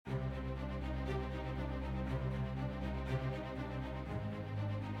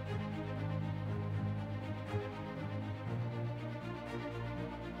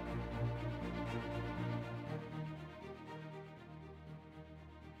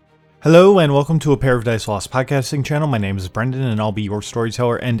Hello and welcome to A Pair of Dice Lost podcasting channel. My name is Brendan and I'll be your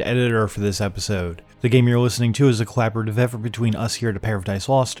storyteller and editor for this episode. The game you're listening to is a collaborative effort between us here at A Pair of Dice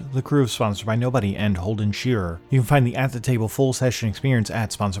Lost, the crew of Sponsored by Nobody, and Holden Shearer. You can find the At the Table full session experience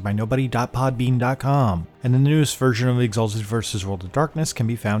at sponsoredbynobody.podbean.com. And the newest version of Exalted vs. World of Darkness can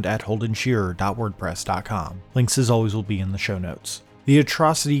be found at holdenshearer.wordpress.com. Links as always will be in the show notes. The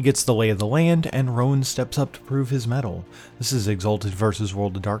atrocity gets the lay of the land, and Rowan steps up to prove his mettle. This is Exalted vs.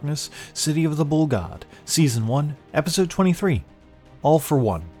 World of Darkness, City of the Bull God, Season 1, Episode 23. All for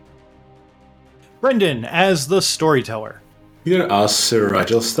One. Brendan as the storyteller. Here as Sir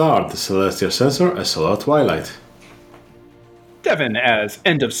Rigel Starr, the Celestial Censor, as Solar Twilight. Devin as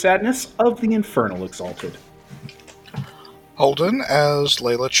End of Sadness of the Infernal Exalted. Holden as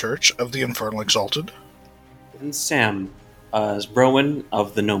Layla Church of the Infernal Exalted. And Sam as Rowan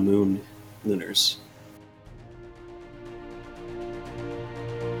of the No Moon Lunars.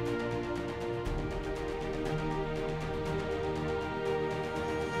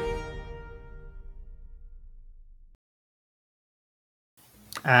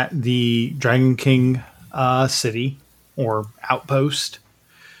 At the Dragon King city, or outpost.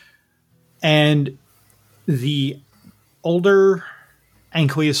 And the older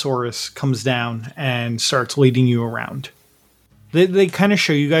Ankylosaurus comes down and starts leading you around. They kind of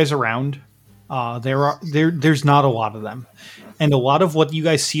show you guys around. There's not a lot of them. And a lot of what you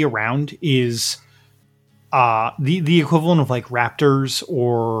guys see around is the equivalent of like raptors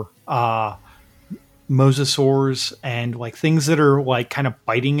or mosasaurs and like things that are like kind of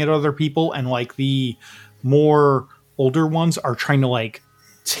biting at other people, and like the more older ones are trying to like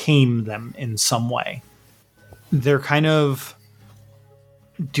tame them in some way. They're kind of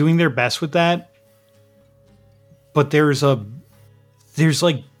doing their best with that, but there's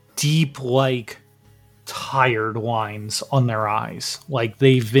like deep, like tired lines on their eyes. Like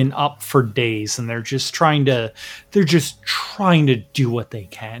they've been up for days and they're just trying to do what they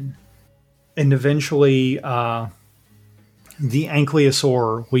can. And eventually, the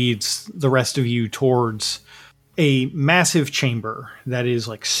Ankylosaur leads the rest of you towards a massive chamber that is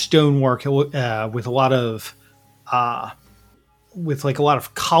like stonework with a lot of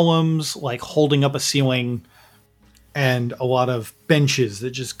columns like holding up a ceiling, and a lot of benches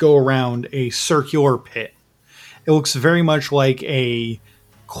that just go around a circular pit. It looks very much like a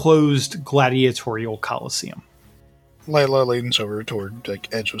closed gladiatorial coliseum. Layla leans over toward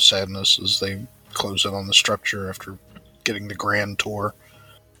Edge of Sadness as they close in on the structure after getting the grand tour.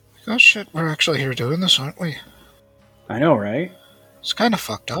 Oh shit, we're actually here doing this, aren't we? I know, right? It's kind of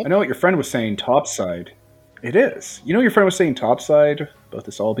fucked up. I know what your friend was saying, topside. It is. You know your friend was saying topside, about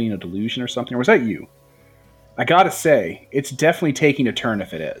this all being a delusion or something, or was that you? I gotta say, it's definitely taking a turn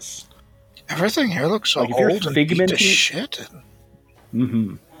if it is. Everything here looks so like if you're old and beat to figmenting shit.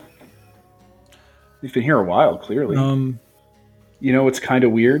 Mm-hmm. You've been here a while, clearly. You know what's kind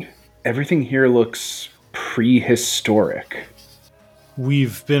of weird? Everything here looks prehistoric.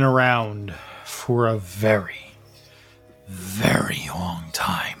 We've been around for a very, very long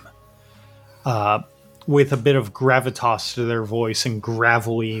time. With a bit of gravitas to their voice and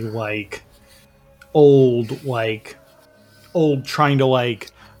gravelly, like old trying to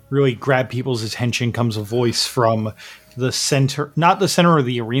like really grab people's attention comes a voice from the center, not the center of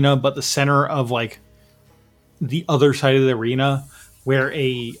the arena, but the center of like the other side of the arena, where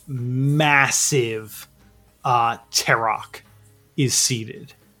a massive Terok is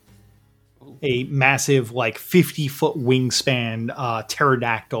seated. A massive, like 50-foot wingspan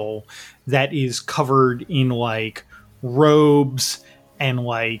pterodactyl that is covered in like robes and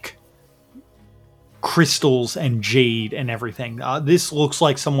like crystals and jade and everything. This looks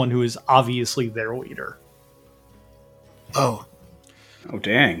like someone who is obviously their leader. Oh,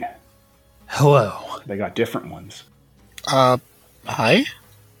 dang. Hello. They got different ones. Hi?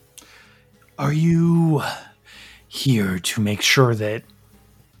 Are you here to make sure that...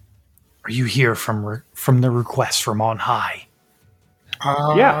 Are you here from the request from on high?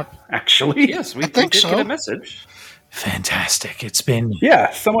 Yeah, actually. Yes, we I think did so. get a message. Fantastic. It's been...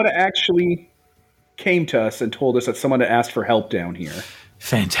 Yeah, someone actually came to us and told us that someone had asked for help down here.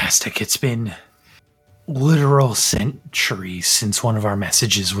 Fantastic. It's been literal centuries since one of our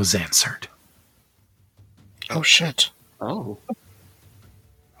messages was answered. Oh shit. Oh.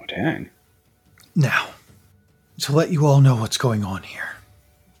 Oh, dang. Now, to let you all know what's going on here.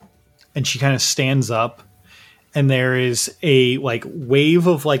 And she kind of stands up, and there is a like wave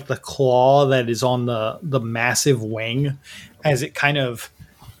of like the claw that is on the massive wing as it kind of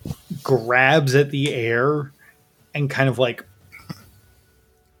grabs at the air and kind of like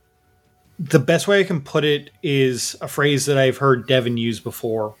the best way I can put it is a phrase that I've heard Devin use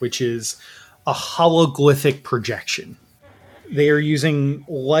before, which is a hologlyphic projection. They are using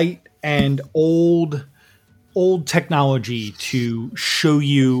light and old technology to show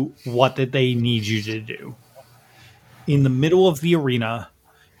you what that they need you to do. In the middle of the arena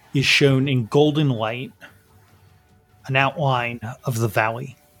is shown in golden light an outline of the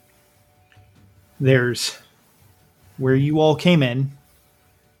valley. There's where you all came in,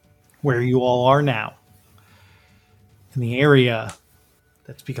 where you all are now, and the area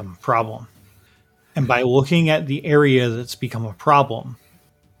that's become a problem. And by looking at the area that's become a problem,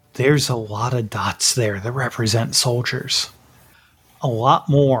 there's a lot of dots there that represent soldiers. A lot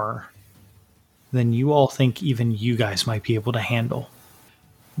more than you all think even you guys might be able to handle.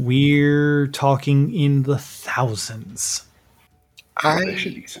 We're talking in the thousands. That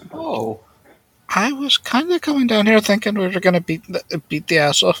should be simple. Oh, I was kind of coming down here thinking we were going to beat the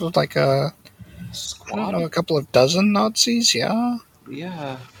ass off of like a couple of dozen Nazis. Yeah.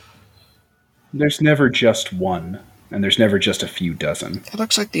 Yeah. There's never just one, and there's never just a few dozen. It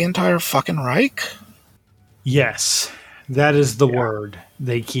looks like the entire fucking Reich. Yes, that is the word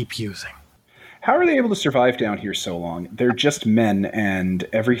they keep using. How are they able to survive down here so long? They're just men, and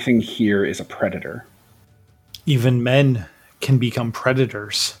everything here is a predator. Even men can become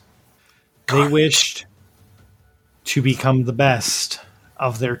predators. They wished to become the best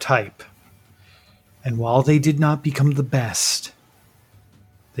of their type. And while they did not become the best,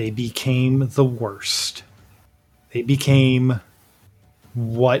 they became the worst. They became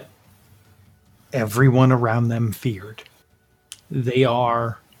what everyone around them feared. They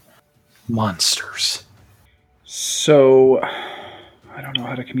are monsters. So, I don't know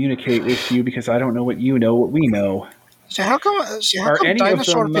how to communicate with you because I don't know what you know, what we know. So how come any of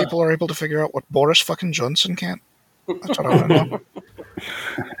dinosaur them- people are able to figure out what Boris fucking Johnson can't? That's what I want to know.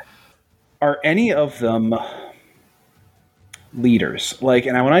 Are any of them leaders? Like,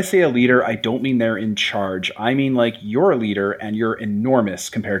 and when I say a leader, I don't mean they're in charge. I mean, like, you're a leader and you're enormous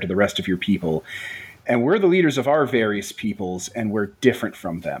compared to the rest of your people. And we're the leaders of our various peoples, and we're different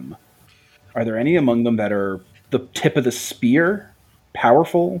from them. Are there any among them that are the tip of the spear?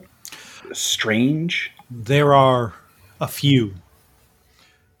 Powerful? Strange? There are a few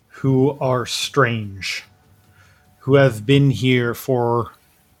who are strange, who have been here for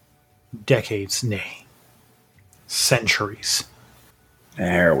decades, nay, centuries.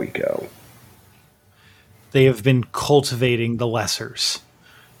 There we go. They have been cultivating the lessers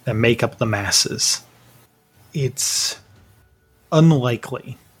that make up the masses. It's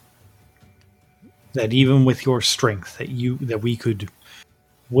unlikely that even with your strength that we could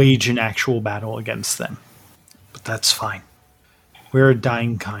wage an actual battle against them. But that's fine. We're a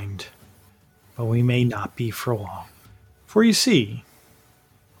dying kind, but we may not be for long. For you see,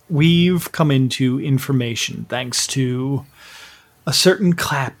 we've come into information thanks to a certain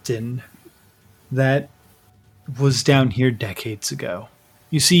Clapton that was down here decades ago.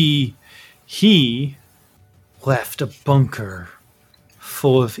 You see, he left a bunker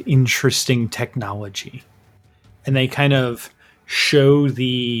full of interesting technology. And they kind of show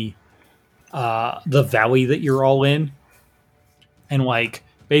the valley that you're all in. And like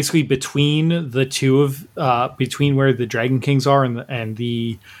basically between the two of between where the Dragon Kings are and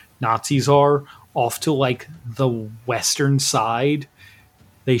the Nazis are, off to like the western side,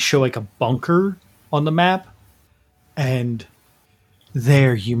 they show like a bunker on the map, and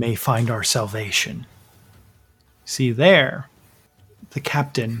there you may find our salvation. See, there the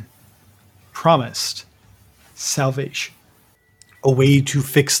captain promised salvation, a way to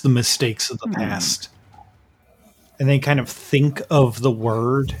fix the mistakes of the past. And they kind of think of the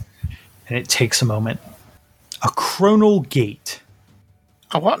word, and it takes a moment. A chronal gate.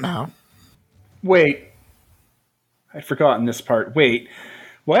 A what now? Wait. I'd forgotten this part. Wait.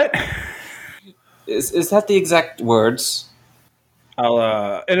 What? Is that the exact words?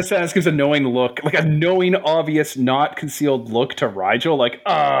 I'll, in a sense, gives a knowing look, like a knowing, obvious, not concealed look to Rigel, like,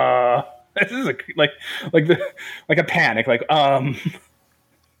 this is like a panic, like, I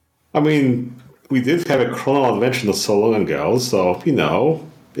mean, we did have a chronal adventure not so long ago, so, you know,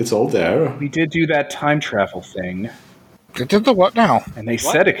 it's all there. We did do that time travel thing. They did the what now? And they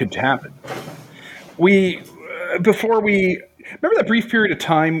said it could happen. Remember that brief period of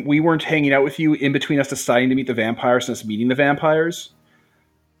time we weren't hanging out with you in between us deciding to meet the vampires and us meeting the vampires?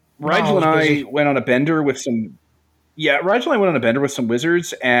 Rigel and I went on a bender with some... Yeah, Rigel and I went on a bender with some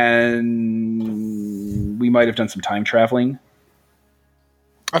wizards, and we might have done some time traveling.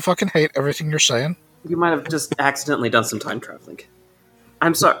 I fucking hate everything you're saying. You might have just accidentally done some time traveling.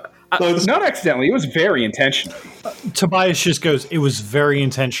 I'm sorry. No, it's, Not accidentally. It was very intentional. Tobias just goes, "It was very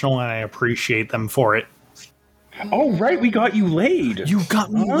intentional, and I appreciate them for it." Oh, right. We got you laid. You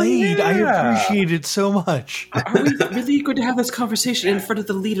got me laid. I yeah. appreciate it so much. Are we really going to have this conversation in front of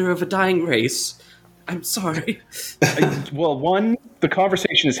the leader of a dying race? I'm sorry. Well, one, the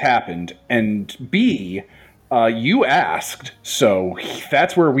conversation has happened, and B, you asked, so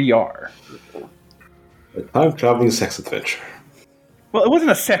that's where we are. I'm traveling sex adventure. Well, it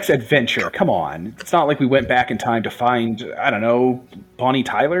wasn't a sex adventure. Come on. It's not like we went back in time to find, I don't know, Bonnie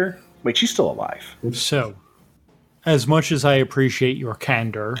Tyler. Wait, she's still alive. So, as much as I appreciate your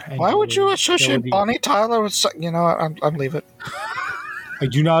candor, and Why would you your associate ability- Bonnie Tyler with? You know, I'm leave it. I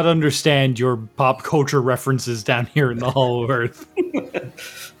do not understand your pop culture references down here in the Hall of Earth.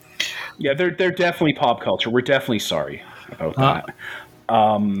 Yeah, they're definitely pop culture. We're definitely sorry about that.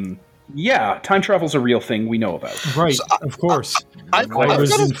 Yeah, time travel's a real thing we know about. Right, of course. I've got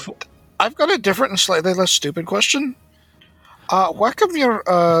a different and slightly less stupid question. Why come you're?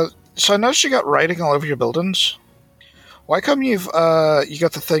 So I noticed you got writing all over your buildings. Why come you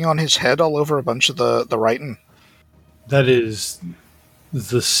got the thing on his head all over a bunch of the writing? That is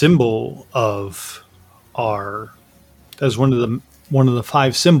the symbol of our. That's one of the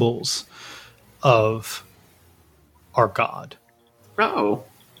 5 symbols of our god. Oh.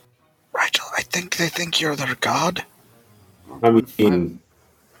 Rigel, I think they think you're their god. I mean,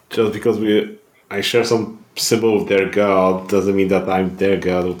 just because I share some symbol of their god doesn't mean that I'm their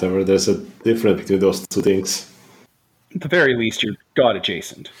god or whatever. There's a difference between those two things. At the very least, you're god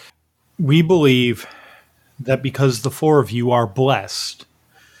adjacent. We believe that because the 4 of you are blessed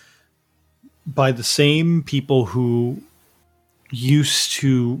by the same people who used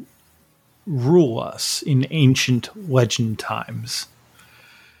to rule us in ancient legend times,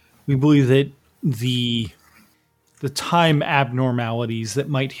 we believe that the time abnormalities that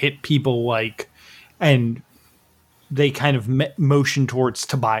might hit people and they kind of motion towards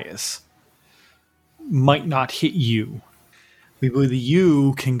Tobias might not hit you. We believe that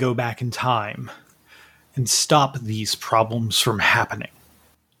you can go back in time and stop these problems from happening.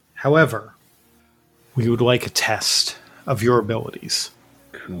 However, we would like a test of your abilities.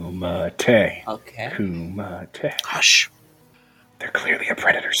 Kumite. Okay. Kumite. Hush. They're clearly a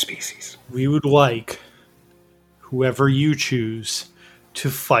predator species. We would like whoever you choose to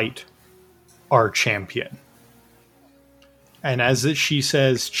fight our champion. And as she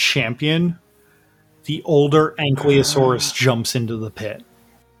says champion, the older Ankylosaurus jumps into the pit.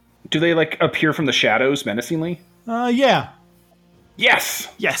 Do they, appear from the shadows menacingly? Yeah. Yes!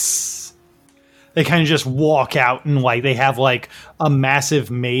 Yes. They kind of just walk out and they have a massive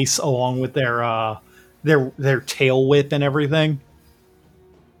mace along with their tail whip and everything.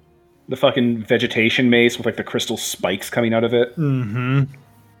 The fucking vegetation mace with the crystal spikes coming out of it. Mm-hmm.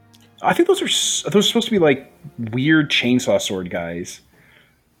 I think those are supposed to be weird chainsaw sword guys.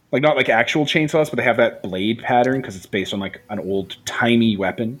 Not actual chainsaws, but they have that blade pattern because it's based on an old timey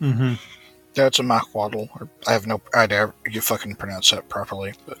weapon. Mm-hmm. Yeah, it's a Machwaddle. I have no idea you fucking pronounce that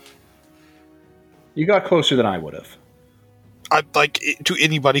properly, but You got closer than I would have. to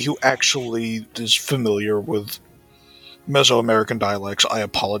anybody who actually is familiar with Mesoamerican dialects, I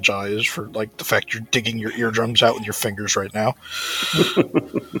apologize for the fact you're digging your eardrums out with your fingers right now.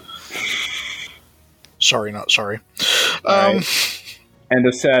 Sorry, not sorry. Right. And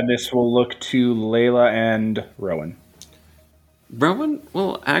the sadness will look to Layla and Rowan. Rowan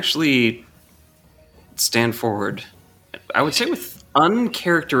will actually stand forward, I would say with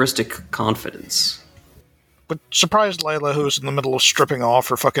uncharacteristic confidence. But surprised Layla, who's in the middle of stripping off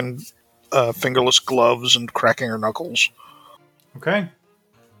her fucking fingerless gloves and cracking her knuckles. Okay.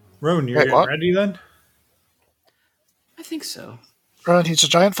 Rowan, you're Wait, what? ready then? I think so. Right, he's a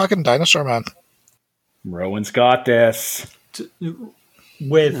giant fucking dinosaur man. Rowan's got this.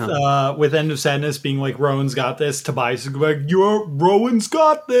 With End of Sadness being Rowan's got this, Tobias is Rowan's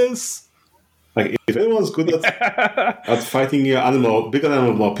got this. If anyone's good at fighting big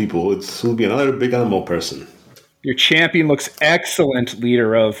animal people, it will be another big animal person. Your champion looks excellent,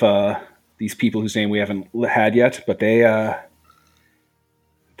 leader of these people whose name we haven't had yet, but they're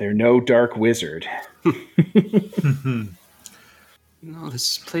no dark wizard. No,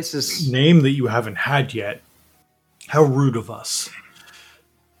 this place is... Name that you haven't had yet. How rude of us.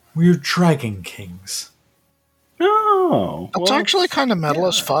 We're Dragon Kings. Oh. It's actually kind of metal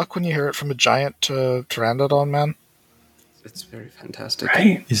as fuck when you hear it from a giant pteranodon man. It's very fantastic.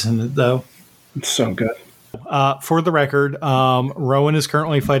 Right? Isn't it, though? It's so good. For the record, Rowan is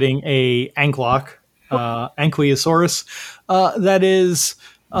currently fighting a Ankylosaurus. That is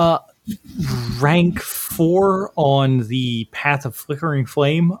rank 4 on the Path of Flickering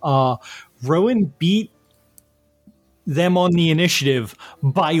Flame. Rowan beat them on the initiative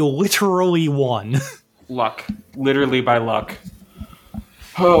by literally 1. Luck. Literally by luck.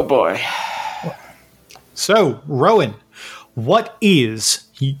 Oh boy. So, Rowan, what is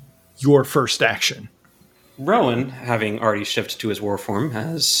your first action? Rowan, having already shifted to his war form,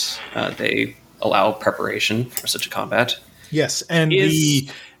 as they allow preparation for such a combat. Yes, and the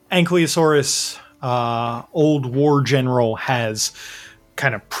Ankylosaurus old war general has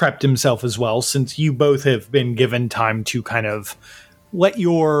kind of prepped himself as well, since you both have been given time to kind of let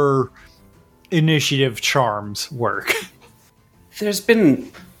your initiative charms work.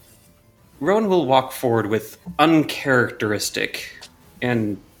 Rowan will walk forward with uncharacteristic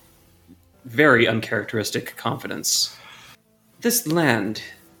and very uncharacteristic confidence. This land,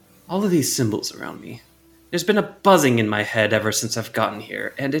 all of these symbols around me, there's been a buzzing in my head ever since I've gotten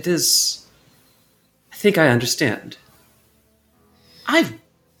here, and it is... I think I understand. I've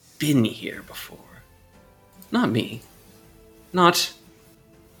been here before. Not me. Not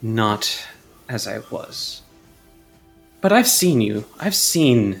as I was. But I've seen you. I've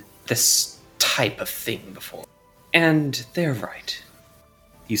seen this type of thing before. And they're right.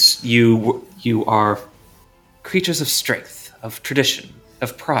 You are creatures of strength, of tradition,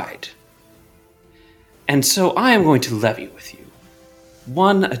 of pride. And so I am going to levy with you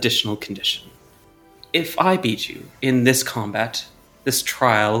one additional condition. If I beat you in this combat, this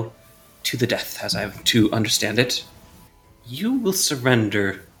trial to the death, as I am to understand it, you will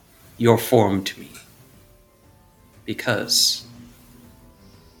surrender your form to me. Because,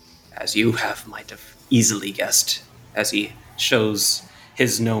 as you might have easily guessed, as he shows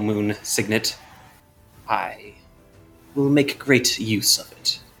his no moon signet, I will make great use of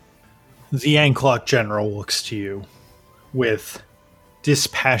it. The Anklock general looks to you with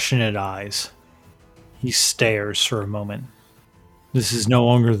dispassionate eyes. He stares for a moment. This is no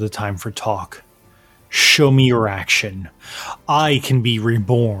longer the time for talk. Show me your action. I can be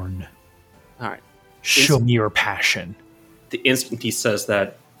reborn. All right. Show me your passion. The instant he says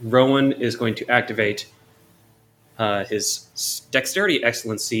that, Rowan is going to activate his Dexterity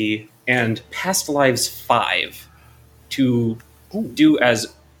Excellency and Past Lives 5 to do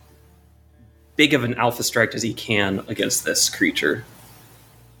as big of an alpha strike as he can against this creature.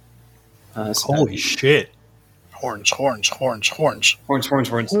 Holy shit. Horns. Horns. Yeah,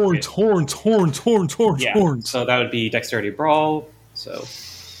 Horns. so that would be Dexterity Brawl. So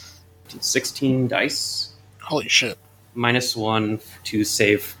 16 dice. Holy shit. -1 to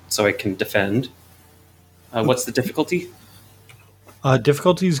save so I can defend. What's the difficulty?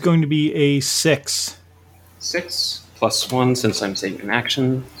 Difficulty is going to be a 6. 6 +1 since I'm saving an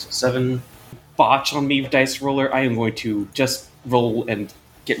action. So 7. Botch on me, dice roller. I am going to just roll and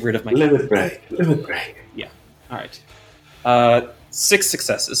get rid of my... Limit break. Yeah. All right. 6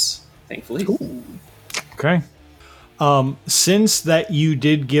 successes, thankfully. Ooh. Okay. Since that you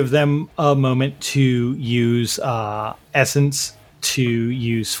did give them a moment to use Essence to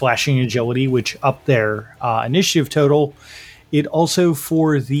use Flashing Agility, which upped their initiative total, it also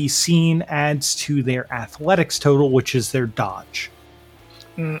for the scene adds to their athletics total, which is their dodge.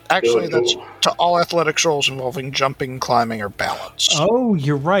 Actually, that's to all athletics rolls involving jumping, climbing, or balance. Oh,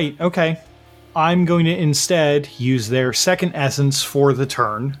 you're right. Okay. I'm going to instead use their second essence for the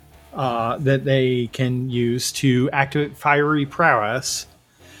turn that they can use to activate Fiery Prowess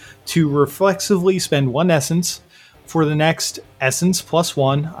to reflexively spend 1 essence for the next essence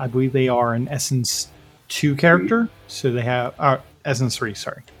 +1. I believe they are an essence 2 character, so they have essence 3,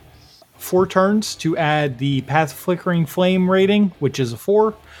 sorry. 4 turns to add the Path of Flickering Flame rating, which is a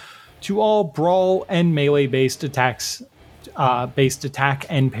 4, to all brawl and melee based attacks, based attack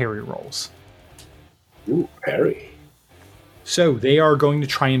and parry rolls. Ooh, parry. So they are going to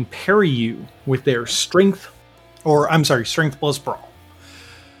try and parry you with their strength plus brawl.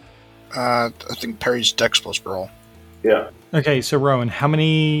 I think parry's Dex plus brawl. Yeah. Okay, so Rowan, how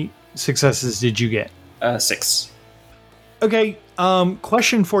many successes did you get? 6. Okay,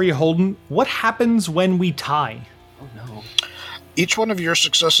 question for you, Holden. What happens when we tie? Oh no. Each one of your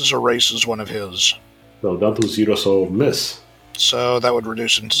successes erases one of his. No, down to 0, so miss. So that would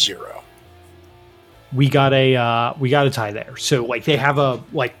reduce him to 0. We got a tie there. So like they have a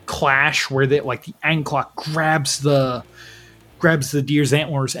clash where the Anklock grabs the deer's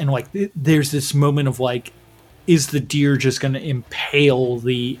antlers, and there's this moment of is the deer just going to impale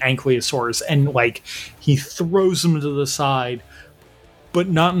the Ankylosaurus? And he throws him to the side, but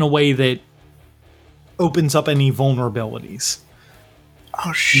not in a way that opens up any vulnerabilities.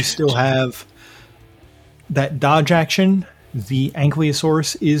 Oh shit! You still have that dodge action the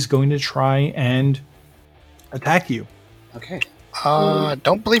Ankylosaurus is going to try and attack you. Okay.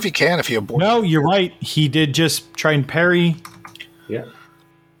 Don't believe he can if you abort. No, you're right. He did just try and parry. Yeah.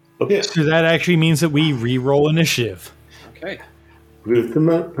 Okay. So that actually means that we re-roll initiative. Okay. We've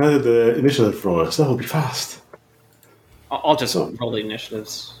planted the initiative for us. That will be fast. I'll just roll the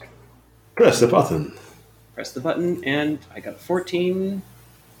initiatives. Press the button. Press the button, and I got a 14.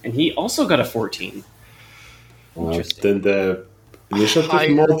 And he also got a 14. Interesting. Then the initiative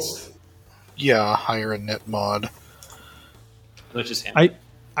Higher. mod. Yeah, higher in net mod. Which is him.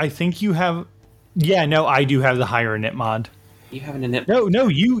 I think you have. Yeah, no, I do have the higher init mod. You have an init. No,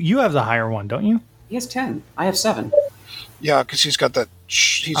 you have the higher one, don't you? He has 10. I have 7. Yeah, because he's got that.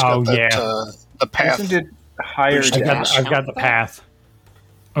 He's Oh, got that. yeah. The path. Isn't it higher Boost dash? I've got the path.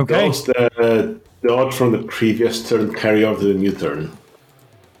 Okay. Does the dodge from the previous turn carry over to the new turn?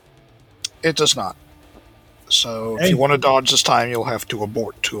 It does not. So Hey. if you want to dodge this time, you'll have to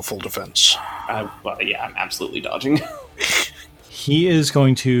abort to a full defense. But yeah, I'm absolutely dodging. He is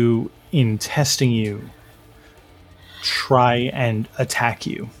going to, in testing you, try and attack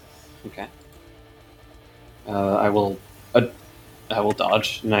you. Okay. I will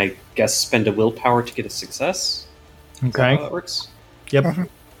dodge, and I guess spend a willpower to get a success. Is that Okay. how that works? Yep.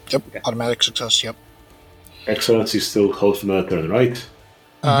 Yep, Okay. automatic success. Yep. Excellency still holds another turn, right?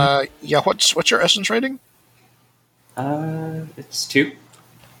 Yeah. What's your essence rating? It's 2.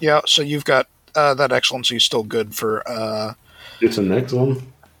 Yeah. So you've got that excellency is still good for It's the next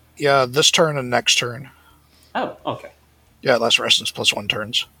one. yeah this turn and next turn. Oh, okay. Yeah, it lasts for essence plus 1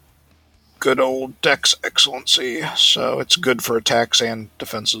 turns. Good old Dex excellency. So it's good for attacks and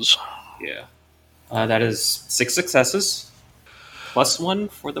defenses. Yeah. That is 6 successes, plus 1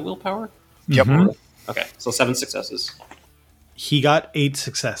 for the willpower. Yep. Mhm. Okay, so 7 successes. He got 8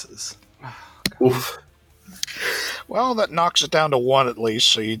 successes. Oof. Well, that knocks it down to 1 at least,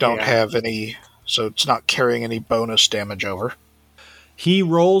 so you don't Yeah. have any. So it's not carrying any bonus damage over. He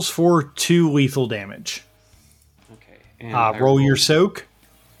rolls for 2 lethal damage. Okay. And I Roll your soak.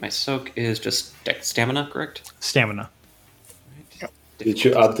 My soak is just stamina, correct? Stamina. Did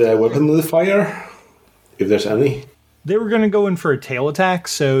you add the weapon modifier? If there's any. They were going to go in for a tail attack,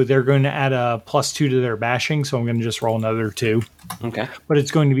 so they're going to add a +2 to their bashing, so I'm going to just roll another 2. Okay. But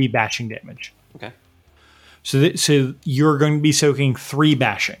it's going to be bashing damage. Okay. So you're going to be soaking 3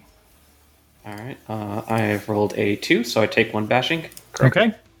 bashing. All right. I've rolled a 2, so I take 1 bashing. Correct.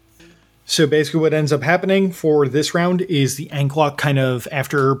 Okay. So basically what ends up happening for this round is the Anklock kind of,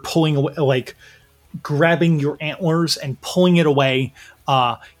 after pulling away, like grabbing your antlers and pulling it away,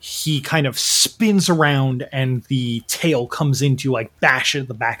 he kind of spins around and the tail comes into like bash at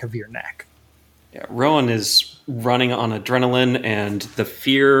the back of your neck. Yeah, Rowan is running on adrenaline and the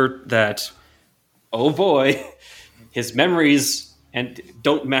fear that, oh boy, his memories and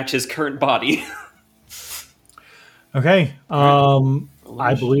don't match his current body. Okay.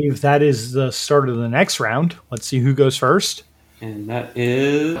 I believe that is the start of the next round. Let's see who goes first. And that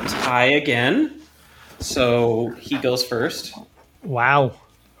is Ty again. So he goes first. Wow.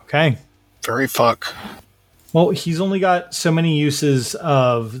 Okay. Very fuck. Well, he's only got so many uses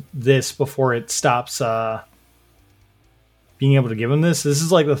of this before it stops being able to give him this. This is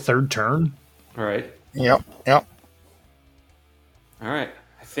like the 3rd turn. All right. Yep. All right.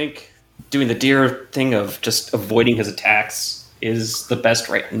 I think doing the deer thing of just avoiding his attacks is the best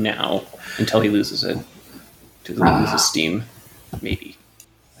right now until he loses it. Until he loses steam. Maybe.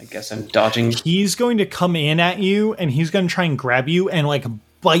 I guess I'm dodging. He's going to come in at you and he's going to try and grab you and like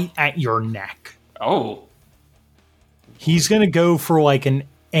bite at your neck. Oh. He's going to go for like an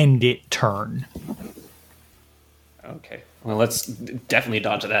end it turn. Okay. Well, let's definitely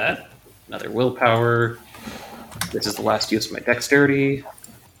dodge that. Another willpower. This is the last use of my dexterity.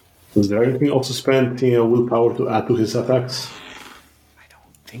 Is there anything also spent willpower to add to his attacks? I don't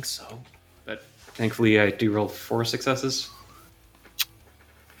think so. But thankfully, I do roll 4 successes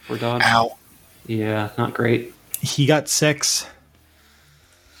for dodge. Ow. Yeah, not great. He got 6.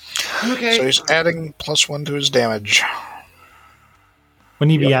 Okay. So he's adding +1 to his damage.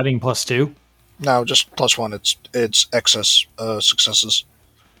 Wouldn't he be adding +2? No, just +1. It's excess successes.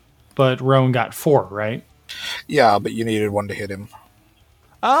 But Rowan got 4, right? Yeah, but you needed 1 to hit him.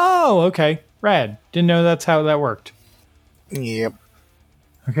 Oh, okay. Rad. Didn't know that's how that worked. Yep.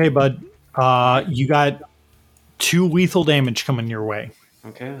 Okay, bud. You got 2 lethal damage coming your way.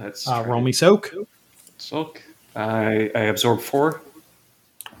 Okay, that's Roll me soak. soak. I absorb 4.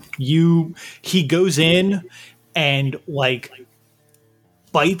 He goes in and like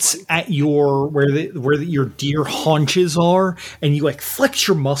bites at your where your deer haunches are, and you like flex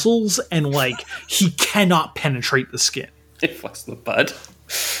your muscles, and like he cannot penetrate the skin. It flex the bud.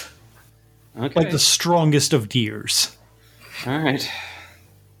 Okay. Like the strongest of deers. All right.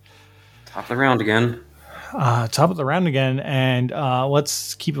 Top of the round again. Top of the round again, and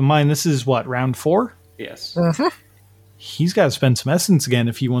let's keep in mind this is what, round 4? Yes. He's got to spend some essence again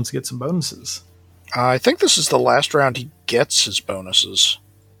if he wants to get some bonuses. I think this is the last round he gets his bonuses.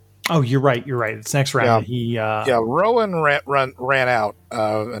 Oh, you're right. It's next round. Yeah. Rowan ran out,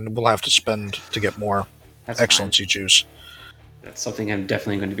 and we'll have to spend to get more That's excellency juice. That's something I'm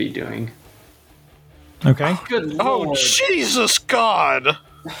definitely going to be doing. Okay. Good Oh, lord. Jesus God!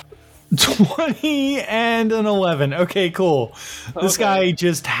 20 and an 11. Okay, cool. This Okay. guy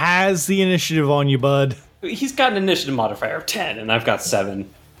just has the initiative on you, bud. He's got an initiative modifier of 10, and I've got 7.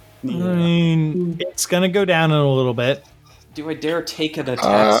 I mean, it's going to go down in a little bit. Do I dare take an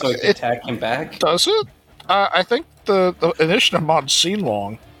attack so I can it- attack him back? Does it? I think the initiative mod's seen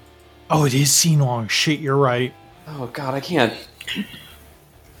long. Oh, it is seen long. Shit, you're right. Oh god, I can't.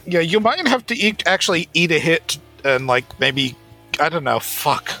 Yeah, you might have to actually eat a hit and, like, maybe... I don't know,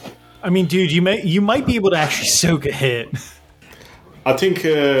 fuck. I mean, dude, you might be able to actually soak a hit. I think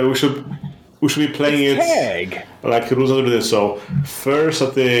we should be playing it Tag. like rules under this. So first, I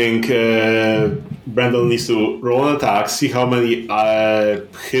think Brandon needs to roll an attack, see how many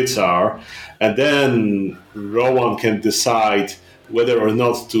hits are, and then Rowan can decide whether or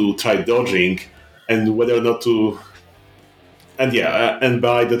not to try dodging, and whether or not to. And yeah, and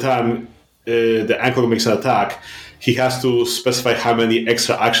by the time the Ankle makes an attack, he has to specify how many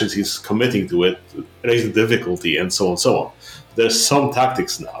extra actions he's committing to it, raise the difficulty, and so on and so on. There's some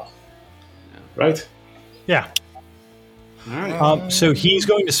tactics now, right? Yeah. Alright. So he's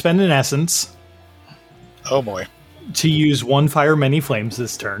going to spend an essence Oh boy. to use one fire many flames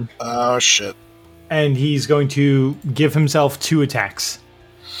this turn, Oh shit. and he's going to give himself 2 attacks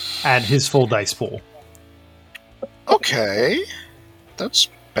at his full dice pool. Okay. That's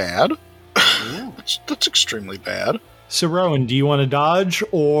bad. That's extremely bad. So Rowan, do you want to dodge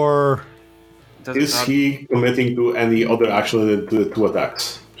or Does it Is not- he committing to any other action than to 2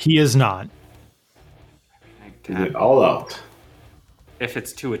 attacks? he is not? Is it all out? If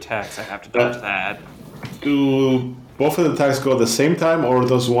it's 2 attacks, I have to dodge that. Do both of the attacks go at the same time, or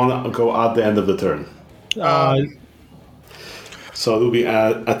does one go at the end of the turn? So it will be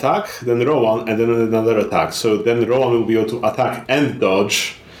an attack, then Rowan, and then another attack. So then Rowan will be able to attack and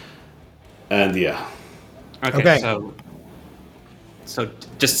dodge. And yeah. Okay. So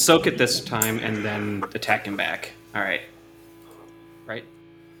just soak it this time and then attack him back. All right. Right?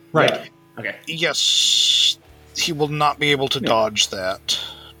 Right. Okay. Yes. He will not be able to dodge that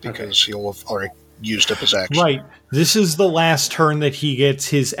because he'll have already used up his action. Right. This is the last turn that he gets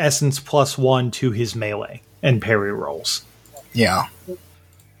his essence +1 to his melee and parry rolls. Yeah. All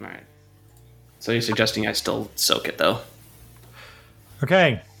right. So you're suggesting I still soak it though?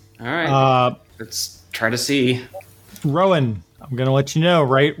 Okay. All right. Uh, Let's try to see. Rowan, I'm going to let you know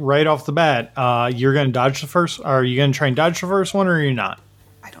right off the bat. You're going to dodge the first. Are you going to try and dodge the first one, or are you not?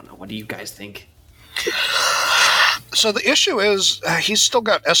 I don't know. What do you guys think? So the issue is he's still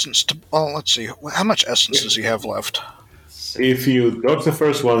got essence to... Well, let's see. How much essence does he have left? If you dodge the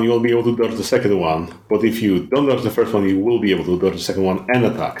first one, you will be able to dodge the second one. But if you don't dodge the first one, you will be able to dodge the second one and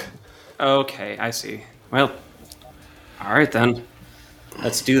attack. Okay, I see. Well, all right then.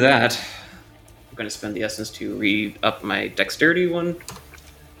 Let's do that. I'm going to spend the essence to re-up my dexterity one.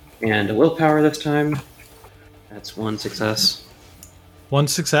 And a willpower this time. That's 1 success. 1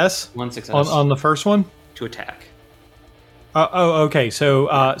 success 1 success on the first one. to attack. Okay.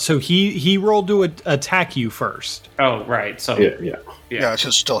 So he rolled to attack you first. Oh, right. So Yeah. Yeah,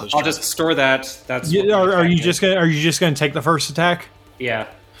 it's still his I'll turn. just store that. That's Yeah, what my are you attack just is. gonna take the first attack? Yeah.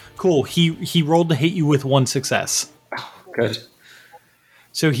 Cool. He rolled to hit you with 1 success. Good.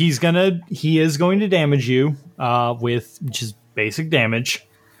 So he is going to damage you with just basic damage.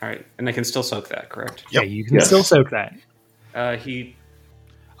 All right, and I can still soak that, correct? Yeah, you can Yes. still soak that.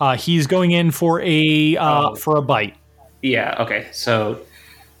 He's going in for a bite. Yeah. Okay. So.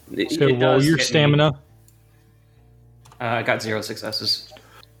 So roll your stamina. I got 0 successes.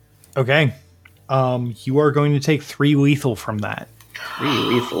 Okay. You are going to take 3 lethal from that. 3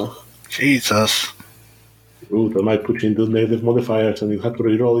 lethal. Jesus. Ooh, that might put you into negative modifiers and you have to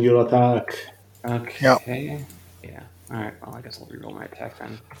reroll your attack. Okay. Yeah. All right. Well, I guess I'll reroll my attack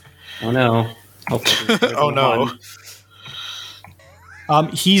then. Oh no. Hopefully it's Oh, no. 1.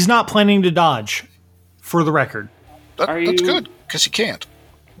 He's not planning to dodge, for the record. Are That's you- good, because he can't.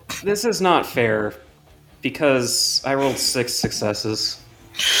 This is not fair because I rolled 6 successes.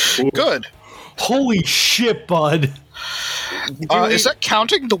 Good. Holy shit, bud. Is that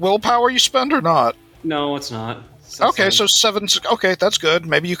counting the willpower you spend or not? No, it's not. Okay, so 7. Okay, that's good.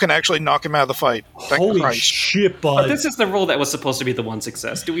 Maybe you can actually knock him out of the fight. Thank Holy Christ. shit, But bud. this is the roll that was supposed to be the one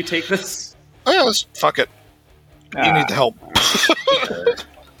success. Do we take this? Oh, yeah, fuck it. You need the help.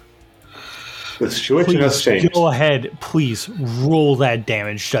 The situation has Please changed. go ahead. Please roll that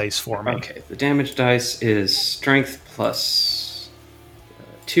damage dice for me. Okay, the damage dice is strength plus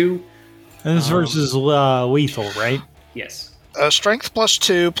 2. And this versus lethal, right? Yes. Strength plus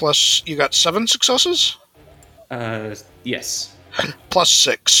 2 plus you got 7 successes? Yes. Plus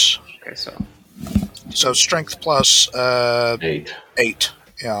 6. Okay, so So strength plus 8. 8.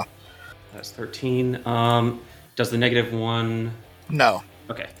 Yeah. that's 13. Does the -1? No.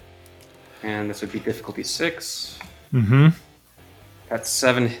 Okay. And this would be difficulty 6. Mm-hmm. That's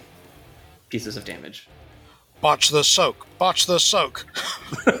 7 pieces of damage. Botch the soak. Botch the soak.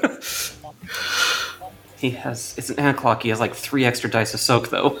 He has. It's an Anaclock. He has like 3 extra dice of soak,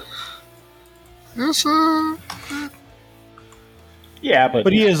 though. Yes, Yeah,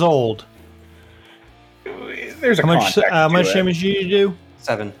 But he is old. there's a How context much to it. damage do you do?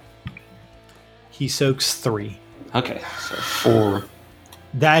 7. He soaks 3. Okay, so 4.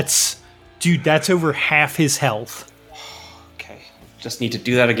 That's over half his health. Okay, just need to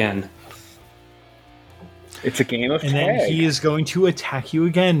do that again. It's a game of And tag. then he is going to attack you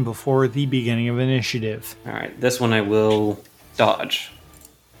again before the beginning of initiative. All right, this one I will dodge.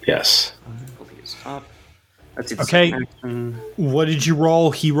 Yes. Hope he is up. Let's see. The Okay. second action. What did you roll?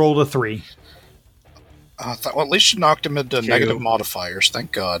 He rolled a 3. well, at least you knocked him into negative modifiers.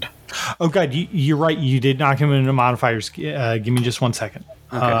 Thank God. Oh god, you're right. You did knock him into modifiers. Give me just 1 second.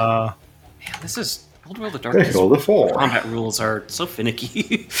 Okay. Man, this is Old World of They Darkness. rolled a 4. Combat rules are so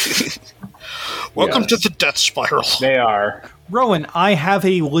finicky. Welcome Yes. to the death spiral. They are. Rowan, I have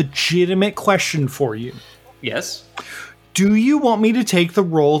a legitimate question for you. Yes. Do you want me to take the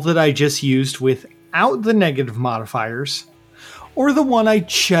roll that I just used without the negative modifiers, or the one I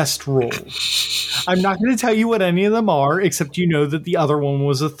just rolled? I'm not going to tell you what any of them are, except you know that the other one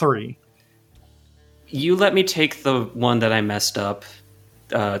was a 3. You let me take the one that I messed up,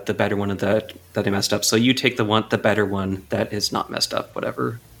 the better one that I messed up. So you take the better one that is not messed up,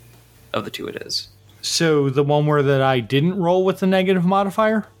 whatever of the two it is. So the one where that I didn't roll with the negative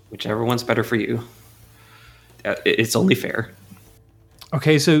modifier? Whichever one's better for you. It's only fair.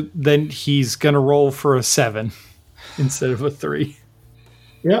 Okay, so then he's going to roll for a 7 instead of a 3.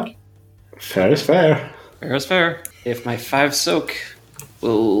 Yeah. Fair is fair. Fair is fair. If my 5 soak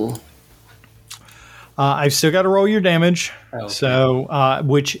will... I've still got to roll your damage, Oh. so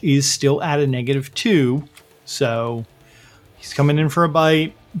which is still at a -2. So he's coming in for a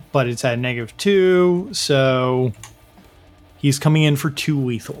bite, but it's at a -2. So he's coming in for 2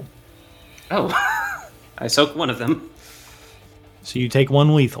 lethal. Oh. I soak one of them. So you take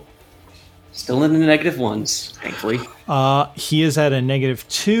 1 lethal. Still in the -1s, thankfully. He is at a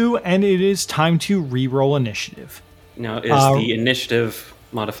 -2, and it is time to re-roll initiative. Now, is the initiative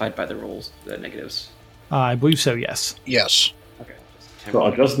modified by the rolls, the negatives? I believe so. Yes. Yes. Okay. So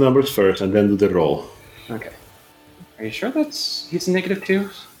adjust numbers first and then do the roll. Okay. Are you sure he's -2?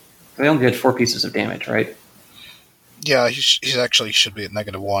 They only did 4 pieces of damage, right? Yeah, he's actually should be at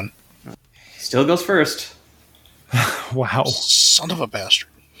 -1. Still goes first. Wow. Son of a bastard.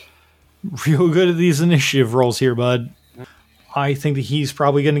 Real good at these initiative rolls here, bud. I think that he's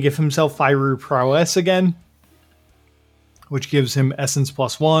probably going to give himself Fiery Prowess again, which gives him Essence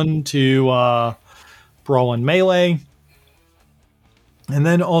 +1 to Brawl and Melee. And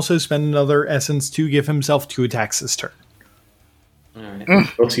then also spend another Essence to give himself 2 attacks this turn. All right.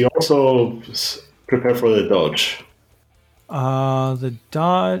 But he also prepare for the dodge. The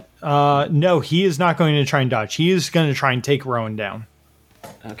dot. No, he is not going to try and dodge. He is going to try and take Rowan down.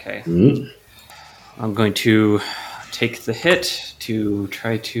 Okay. Mm. I'm going to take the hit to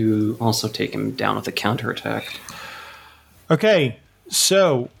try to also take him down with a counterattack. Okay,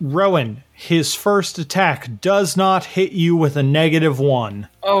 so Rowan, his first attack does not hit you with a -1.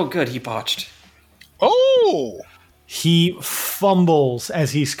 Oh, good. He botched. Oh! He fumbles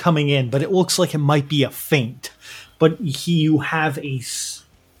as he's coming in, but it looks like it might be a feint. But you have a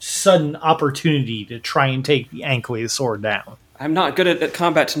sudden opportunity to try and take the Ankylosaur down. I'm not good at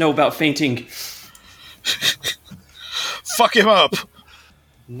combat to know about fainting. Fuck him up!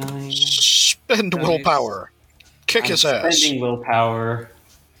 9. Spend Nice. willpower. Kick his ass. Spending willpower.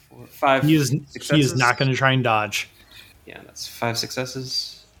 5 He successes. is not going to try and dodge. Yeah, that's 5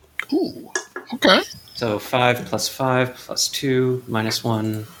 successes. Ooh. Okay. So 5 plus 5 plus 2 minus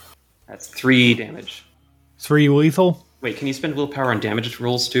 1. That's 3 damage. 3 lethal. Wait, can you spend willpower on damage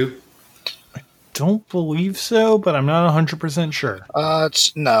rolls too? don't believe so, but I'm not 100% sure.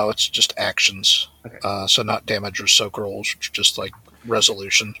 It's just actions. Okay. So not damage or soak rolls, just like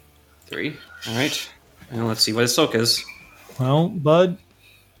resolution. 3. All right. And let's see what his soak is. Well, Bud,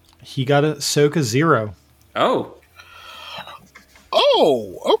 he got a soak of 0. Oh.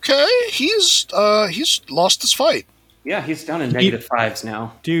 Oh, okay. He's lost his fight. Yeah, he's down in negative 5s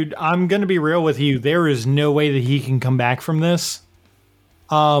now. Dude, I'm going to be real with you. There is no way that he can come back from this.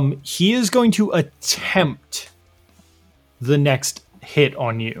 He is going to attempt the next hit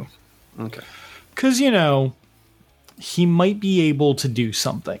on you. Okay. Because, he might be able to do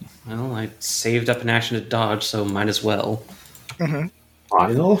something. Well, I saved up an action to dodge, so might as well. Mm-hmm.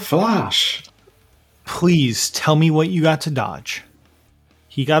 Final flash. Please tell me what you got to dodge.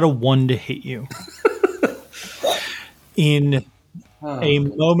 He got a 1 to hit you. In a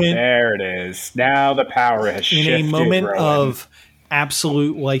moment... There it is. Now the power has shifted. In a moment Rowan. of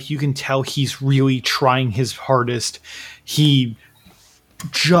absolute, you can tell he's really trying his hardest. He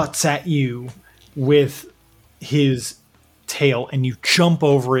juts at you with his tail, and you jump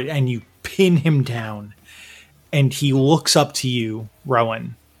over it, and you pin him down. And he looks up to you,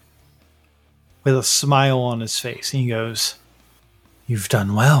 Rowan, with a smile on his face, and he goes, "You've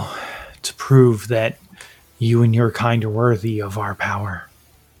done well to prove that you and your kind are worthy of our power."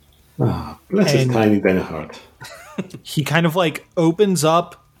 Bless his tiny tiny heart. He kind of opens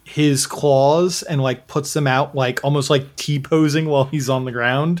up his claws and puts them out almost like T-posing while he's on the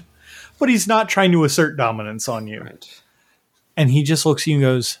ground. But he's not trying to assert dominance on you. Right. And he just looks at you and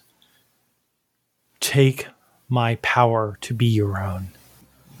goes, "Take my power to be your own."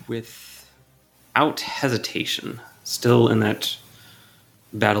 Without hesitation, still in that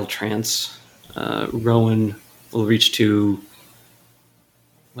battle trance, Rowan will reach to...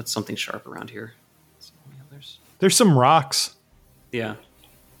 What's something sharp around here? Any others? There's some rocks. Yeah.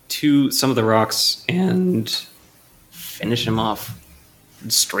 To some of the rocks and finish him off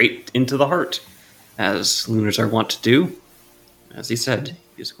straight into the heart, as Lunars are wont to do. As he said,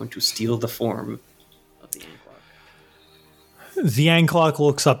 he is going to steal the form of the Anklock. The Anklock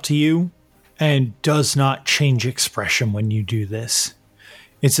looks up to you and does not change expression when you do this.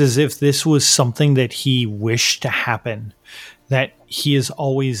 It's as if this was something that he wished to happen, that he has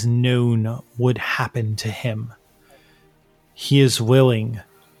always known would happen to him. He is willing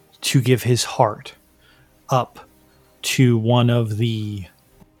to give his heart up to one of the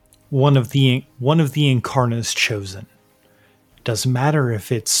Incarna's chosen. Doesn't matter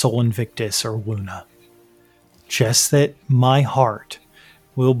if it's Sol Invictus or Luna. Just that my heart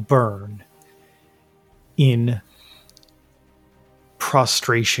will burn in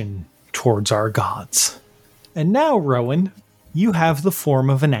prostration towards our gods. And now, Rowan, you have the form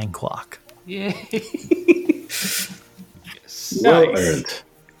of an Anklock. Yay! Well Nice. earned.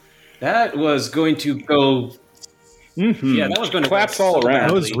 That was going to go... Mm-hmm. Yeah, that was going to Claps go all so around.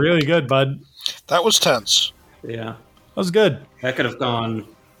 That was badly. really good, bud. That was tense. Yeah. That was good. That could have gone...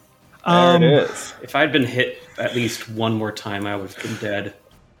 There it is. If I'd been hit at least one more time, I would have been dead.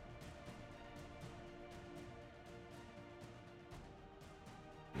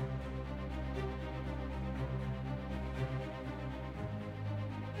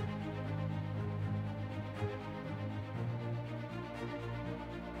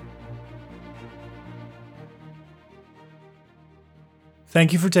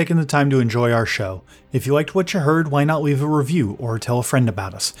 Thank you for taking the time to enjoy our show. If you liked what you heard, why not leave a review or tell a friend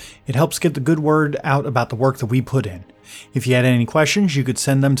about us? It helps get the good word out about the work that we put in. If you had any questions, you could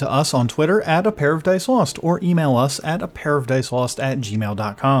send them to us on Twitter at A Pair of Dice Lost or email us at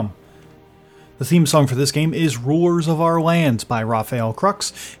apairofdicelost@gmail.com. The theme song for this game is Rulers of Our Lands by Raphael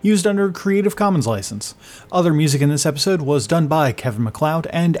Crux, used under a Creative Commons license. Other music in this episode was done by Kevin MacLeod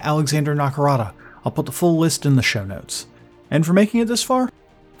and Alexander Nakarada. I'll put the full list in the show notes. And for making it this far,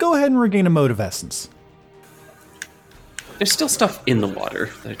 go ahead and regain a Mode of Essence. There's still stuff in the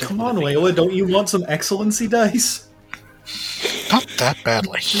water. That I don't Come wanna on, think Layla, don't you want some Excellency dice? Not that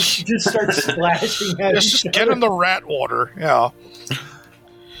badly. Just start splashing at Let's just get in the rat water. Yeah.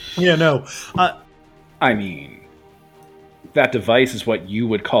 Yeah, no. I mean, that device is what you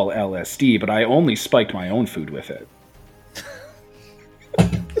would call LSD, but I only spiked my own food with it.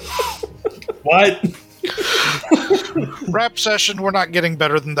 What? Rap session. We're not getting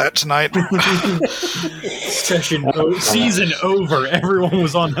better than that tonight. Season over. Everyone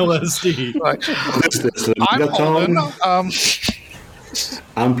was on LSD. Like, What is this? I'm Holden.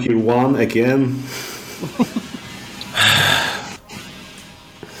 I'm Pure One again.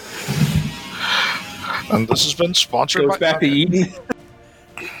 And this has been sponsored Goes by back to Eden.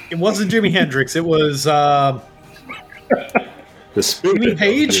 It wasn't Jimi Hendrix. It was The spirit Jimmy of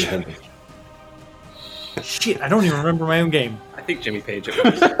Page? Jimi Hendrix. Shit, I don't even remember my own game. I think Jimmy Page. It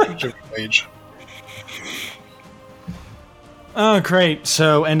was. Jimmy Page. Oh, great.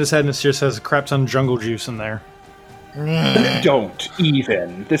 So End of Sadness just has a crap ton of jungle juice in there. Don't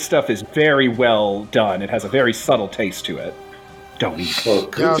even. This stuff is very well done. It has a very subtle taste to it. Don't even. Well,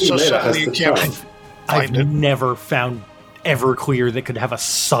 Yeah, so Kuchimera sadly has you the can't charm. I've find it. never found Everclear that could have a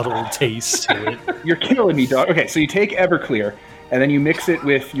subtle taste to it. You're killing me, dog. Okay, so you take Everclear, and then you mix it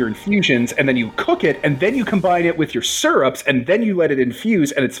with your infusions, and then you cook it, and then you combine it with your syrups, and then you let it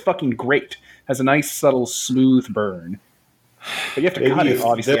infuse, and it's fucking great. Has a nice, subtle, smooth burn. But you have to Maybe cut it, if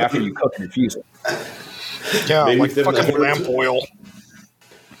obviously, that- after you cook and infuse it. Yeah, Maybe like they've fucking never- lamp oil.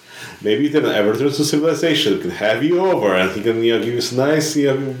 Maybe then Everton to Civilization can have you over and he can give you some nice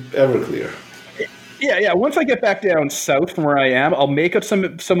Everclear. Yeah. Once I get back down south from where I am, I'll make up some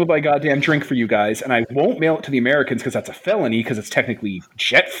of my goddamn drink for you guys, and I won't mail it to the Americans because that's a felony, because it's technically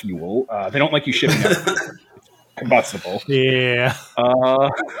jet fuel. They don't like you shipping it combustible. Yeah.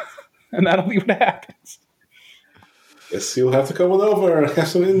 And that'll be what happens. Guess you'll have to come on over and have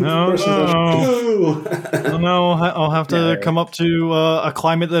some in-person. Oh, no, I'll have to Yeah. come up to a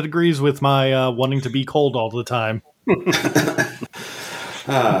climate that agrees with my wanting to be cold all the time.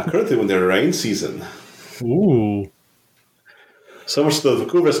 Currently when they're rain season. Ooh. So much that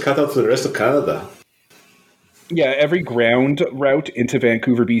Vancouver's cut out to the rest of Canada. Yeah, every ground route into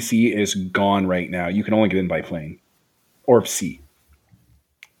Vancouver, BC is gone right now. You can only get in by plane or sea.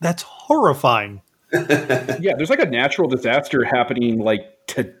 That's horrifying. Yeah, there's like a natural disaster happening like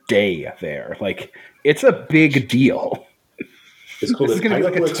today there. Like, it's a big deal. It's called This is the going to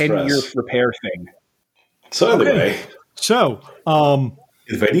be like a Pineapple 10-year Express. repair thing. So anyway, So,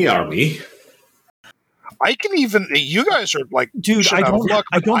 invading army. I can even. You guys are like, Dude, shit I out of don't- luck,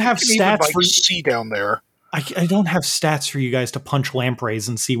 I but don't have can even, stats like, for- see down there. I don't have stats for you guys to punch lampreys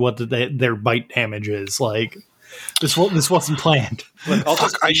and see what their bite damage is. Like, this wasn't planned. Look, I'll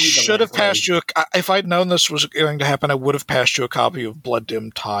just Fuck, I feed the should have lamprey. passed you. If I'd known this was going to happen, I would have passed you a copy of Blood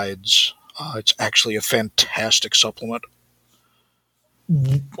Dim Tides. It's actually a fantastic supplement.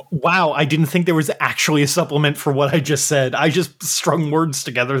 Wow, I didn't think there was actually a supplement for what I just said. I just strung words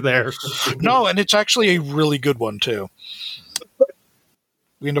together there. No, and it's actually a really good one too.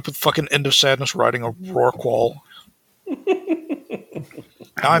 We end up with fucking End of Sadness riding a Rorqual.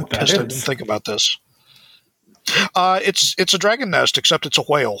 I'm pissed I didn't think about this. It's a dragon nest, except it's a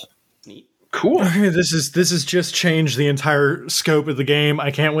whale. Neat. Cool. Okay, this is just changed the entire scope of the game. I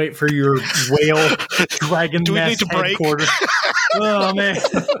can't wait for your whale dragon Do we nest need to break? headquarters. Oh man.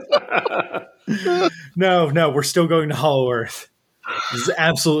 No, we're still going to Hollow Earth. This is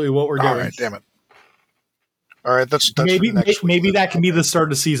absolutely what we're All doing. right, damn it. All right, that's Maybe for next week. maybe that can be the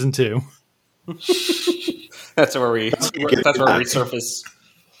start of season 2. That's where we resurface.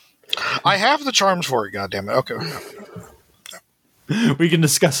 I have the charms for it. God damn it. Okay. We can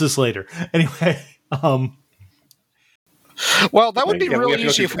discuss this later. Anyway, Well, that would be Yeah, we real have to go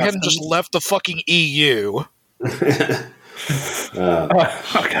easy through if we hadn't just customs. left the fucking E EU.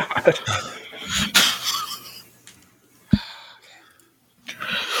 Oh, God.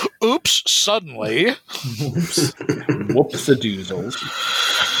 Oops! Suddenly, Whoops-a-doozles.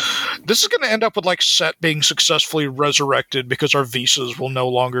 this is going to end up with like Set being successfully resurrected because our visas will no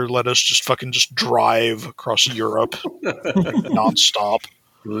longer let us just drive across Europe nonstop.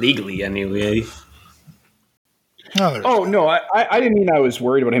 Legally, anyway. Oh, no, I didn't mean I was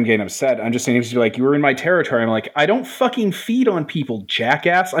worried about him getting upset. I'm just saying, he's like, you were in my territory. I'm like, I don't fucking feed on people,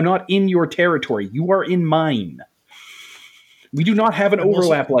 jackass. I'm not in your territory. You are in mine. We do not have an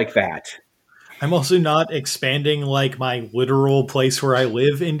overlap like that. I'm also not expanding like my literal place where I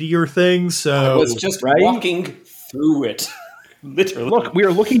live into your thing. I So was just right? walking through it. Literally. Look, we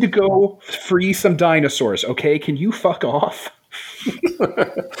are looking to go free some dinosaurs, okay? Can you fuck off?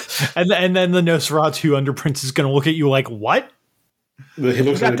 and then the Nosferatu Underprince is going to look at you like, what? He We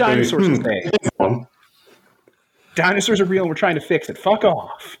looks got at dinosaurs today. one. Dinosaurs are real and we're trying to fix it. Fuck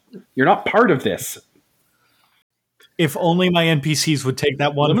off. You're not part of this. If only my NPCs would take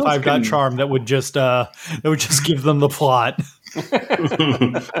that 1 Liminals 5 dot can- charm that would just give them the plot.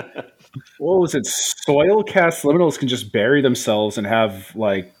 What was it? Soil cast liminals can just bury themselves and have,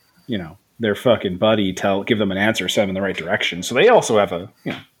 like, their fucking buddy give them an answer, send them in the right direction. So they also have a,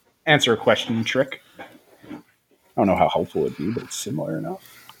 answer a question trick. I don't know how helpful it'd be, but it's similar enough.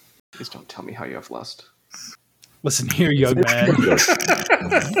 Please don't tell me how you have lust. Listen here, young man.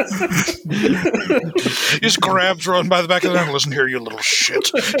 He just grabs Rowan by the back of the neck. Listen here, you little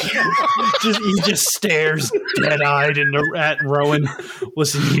shit. He just stares dead-eyed at Rowan.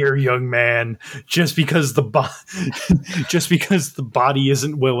 Listen here, young man. Just because the body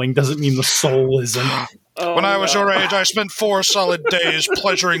isn't willing doesn't mean the soul isn't. When I was your age, I spent 4 solid days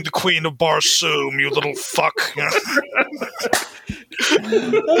pleasuring the Queen of Barsoom, you little fuck.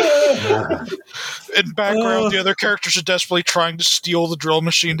 In background, the other characters are desperately trying to steal the drill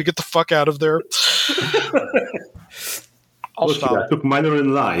machine to get the fuck out of there. I'll Look, stop. I took minor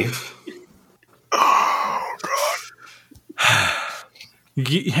in life.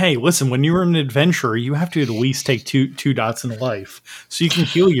 Hey, listen, when you're an adventurer, you have to at least take two dots in life so you can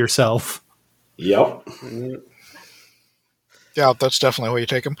heal yourself. Yep. Yeah, that's definitely where you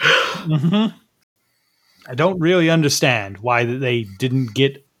take them. Mm-hmm. I don't really understand why they didn't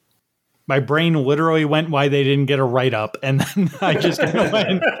get... My brain literally went why they didn't get a write-up, and then I just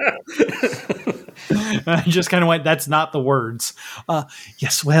kind of went... that's not the words.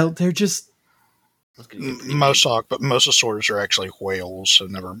 Yes, well, they're just... Mosok, but mosasaurs are actually whales, so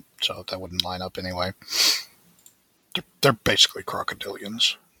that wouldn't line up anyway. They're basically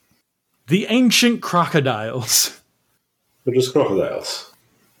crocodilians. The ancient crocodiles. They're just crocodiles.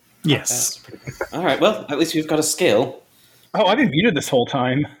 Yes. All right. Well, at least we've got a scale. Oh, I've been muted this whole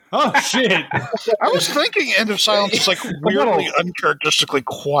time. Oh, shit. I was thinking End of Silence is like weirdly uncharacteristically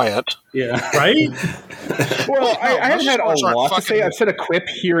quiet. Yeah. Right? Well, I haven't had a mosasaurs aren't lot to say. fucking- I've said a quip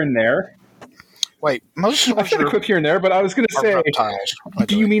here and there. Wait, most of I've said a quip here and there, but I was going to say, reptiles. What am I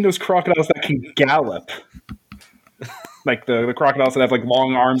do you doing? mean those crocodiles that can gallop? Like the crocodiles that have like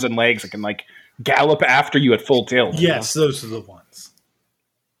long arms and legs that can like gallop after you at full tilt. Yes, those are the ones.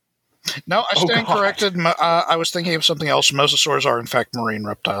 No, I stand God. corrected. I was thinking of something else. Mosasaurs are, in fact, marine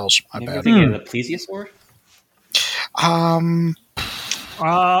reptiles. My Maybe bad. thinking of the plesiosaur?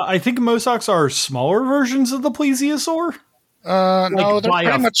 I think Mosocs are smaller versions of the plesiosaur. No, they're by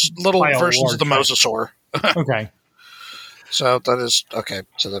pretty a- much little by a versions of the large mosasaur. Okay. So that is okay.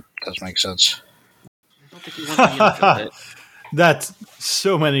 So that does make sense. I don't think you want to be in it. That's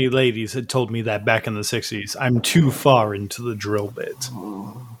so many ladies had told me that back in the 60s. I'm too far into the drill bit.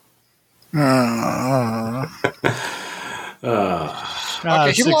 Okay,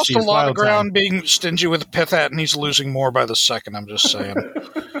 he lost a lot of ground being stingy with Pithat, and he's losing more by the second. I'm just saying.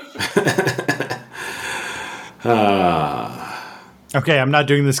 Okay, I'm not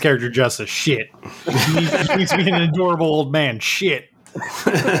doing this character justice. Shit. He needs to be an adorable old man. Shit.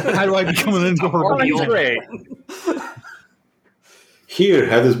 How do I become an adorable Oh, he's old man? great. Here,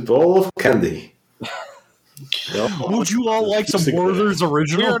 have this bowl of candy. Would you all like some Werther's We are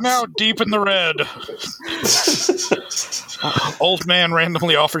Originals? now deep in the red. Old man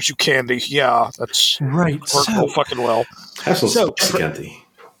randomly offers you candy. Yeah, that's Right. worked real fucking well. Have some So- spicy candy.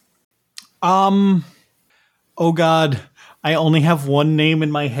 Oh God. I only have one name in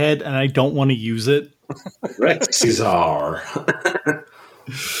my head and I don't want to use it. Rex Caesar.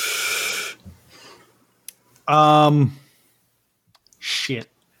 Shit.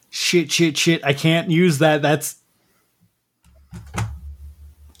 I can't use that. That's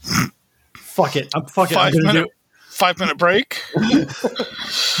fuck it. I'm fucking I'm gonna do it. 5-minute break.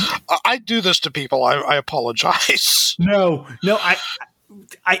 I do this to people. I apologize. No,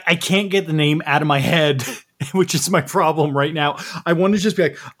 I can't get the name out of my head, which is my problem right now. I want to just be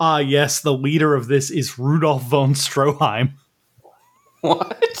like, yes, the leader of this is Rudolf von Stroheim.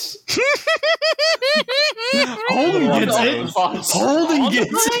 What? Holden gets it. Holden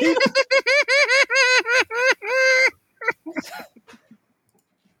gets it.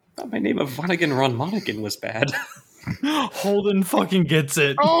 My name of Vonnegut Ron Monaghan was bad. Holden fucking gets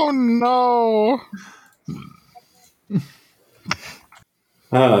it. Oh no!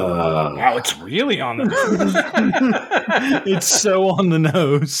 Wow, it's really on the It's so on the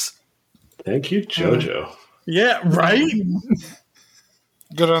nose. Thank you, Jojo. Yeah, right?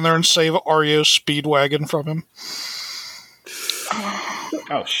 Go down there and save Aryo Speedwagon from him.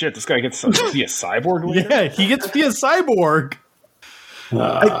 Oh shit, this guy gets to be a cyborg later? Yeah, he gets to be a cyborg.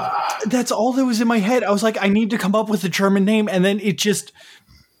 That's all that was in my head. I was like, I need to come up with a German name, and then it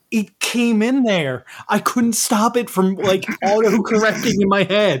came in there. I couldn't stop it from like auto-correcting in my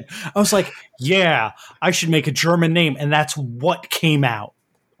head. I was like, yeah, I should make a German name, and that's what came out.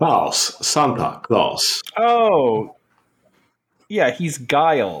 Klaus. Santa Claus. Oh. Yeah, he's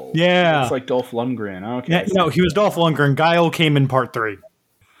Guile. Yeah. It's like Dolph Lundgren. Okay. Yeah, no, he was Dolph Lundgren. Guile came in part 3.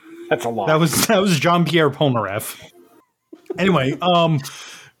 That's a lot. That was Jean-Pierre Polnareff. Anyway,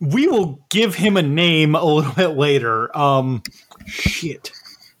 we will give him a name a little bit later. Shit.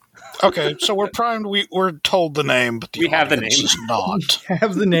 Okay, so we're primed. We're told the name, but We have the audience name. is not.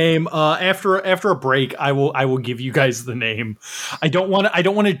 Have the name. After a break, I will give you guys the name. I don't want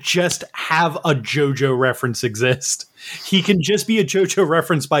to just have a JoJo reference exist. He can just be a JoJo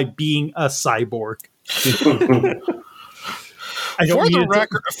reference by being a cyborg. I don't For need the it to-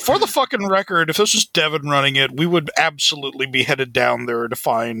 record, for the fucking record, if this was Devin running it, we would absolutely be headed down there to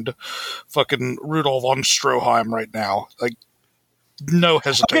find fucking Rudolf von Stroheim right now. Like, no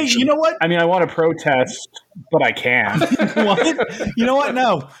hesitation. Okay, you know what? I mean, I want to protest, but I can't. What? You know what?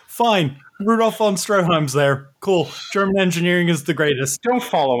 No, fine. Rudolf von Stroheim's there. Cool. German engineering is the greatest. Don't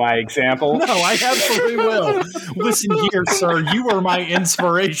follow my example. No, I absolutely will. Listen here, sir. You are my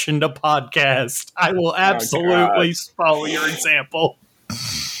inspiration to podcast. I will absolutely follow your example.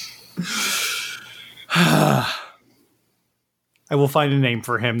 I will find a name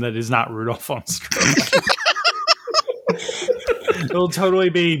for him that is not Rudolf von Stroheim. It'll totally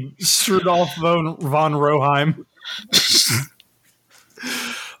be Strudolf von Roheim.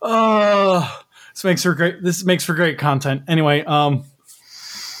 This makes for great content. Anyway, so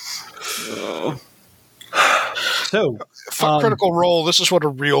Fuck Critical Role, this is what a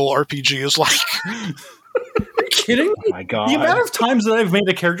real RPG is like. kidding? Oh my god. The amount of times that I've made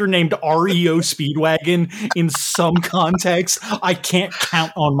a character named REO Speedwagon in some context, I can't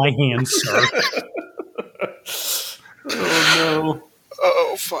count on my hands, sir. Oh no.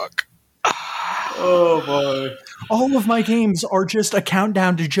 Oh, fuck. Oh boy. All of my games are just a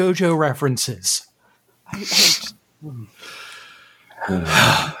countdown to JoJo references.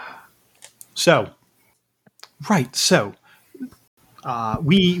 So,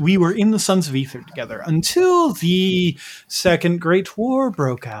 we were in the Sons of Ether together until the Second Great War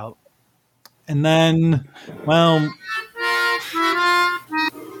broke out. And then, well...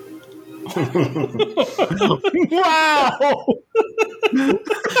 Wow!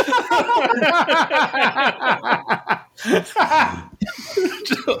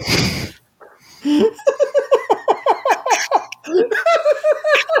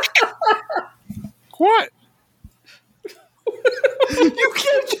 What? You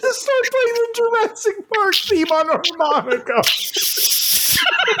can't just start playing the Jurassic Park theme on harmonica.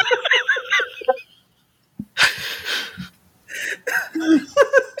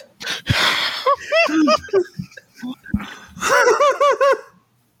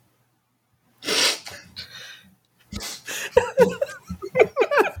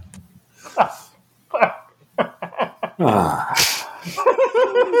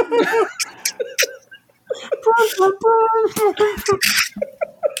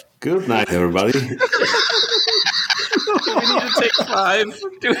 Good night, everybody. Do we need to take 5?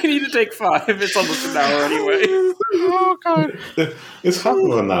 Do we need to take 5? It's almost an hour anyway. Oh, God. It's half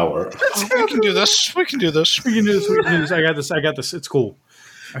of an hour. We can do this. We can do this. We can do this. I got this. It's cool.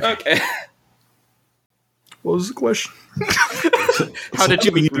 Okay. What was the question? How did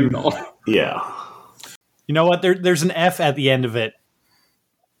you meet Rudolph? Yeah. You know what? There's an F at the end of it.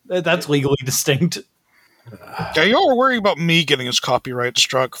 That's legally distinct. Yeah, y'all were worrying about me getting his copyright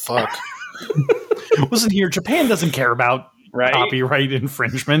struck. Fuck. Listen here, Japan doesn't care about copyright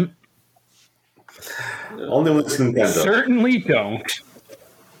infringement. Only when it's Nintendo. Certainly don't.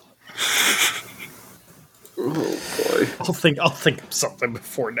 Oh boy. I'll think of something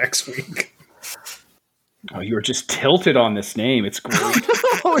before next week. Oh, you were just tilted on this name. It's great.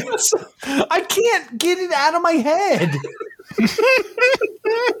 I can't get it out of my head.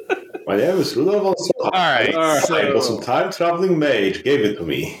 My name is Rudolf von Stroheim. All right. It was some time-traveling mage gave it to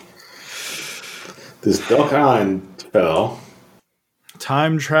me. This Dokkan fellow.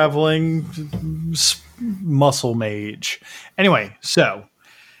 Time traveling muscle mage. Anyway, so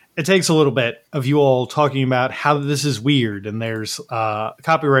it takes a little bit of you all talking about how this is weird and there's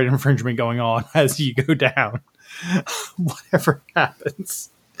copyright infringement going on as you go down. Whatever happens.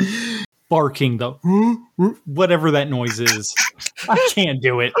 Barking, the whatever that noise is. I can't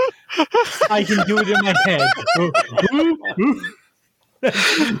do it. I can do it in my head.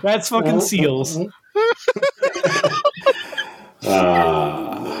 That's fucking seals.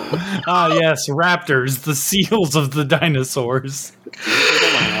 Yes, raptors, the seals of the dinosaurs.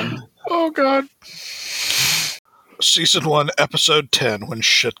 Oh, God. Season 1, Episode 10, when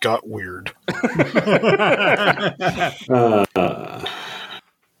shit got weird.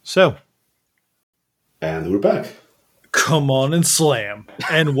 So, And we're back. come on and slam,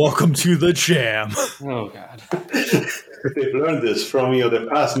 and welcome to the jam. Oh god. They've learned this from the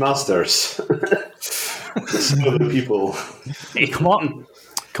past masters. Some of the people. Hey, come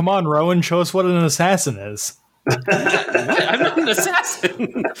on, Rowan, show us what an assassin is. I'm not an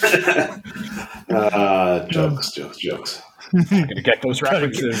assassin. Jokes. Gonna get those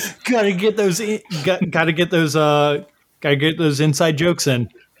references. Gotta get those inside jokes in.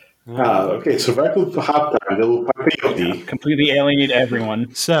 Okay, so right to halftime, they will play peyote. Completely alienate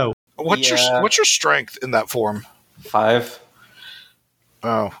everyone. So, What's your strength in that form? 5.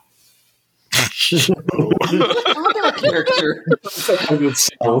 Oh. Other character. Good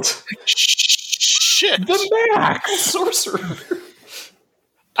sound. Shit. The max. Sorcerer.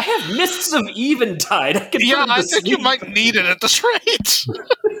 I have Mists of Eventide. I can Yeah, put him I to think you sleep. might need it at this rate.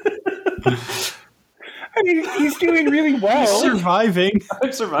 I mean, he's doing really well. Surviving.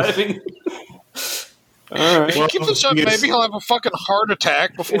 I'm surviving. All right. If he keeps this up, yes. maybe he'll have a fucking heart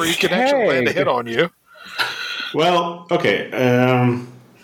attack before he can actually land a hit on you. Well, okay.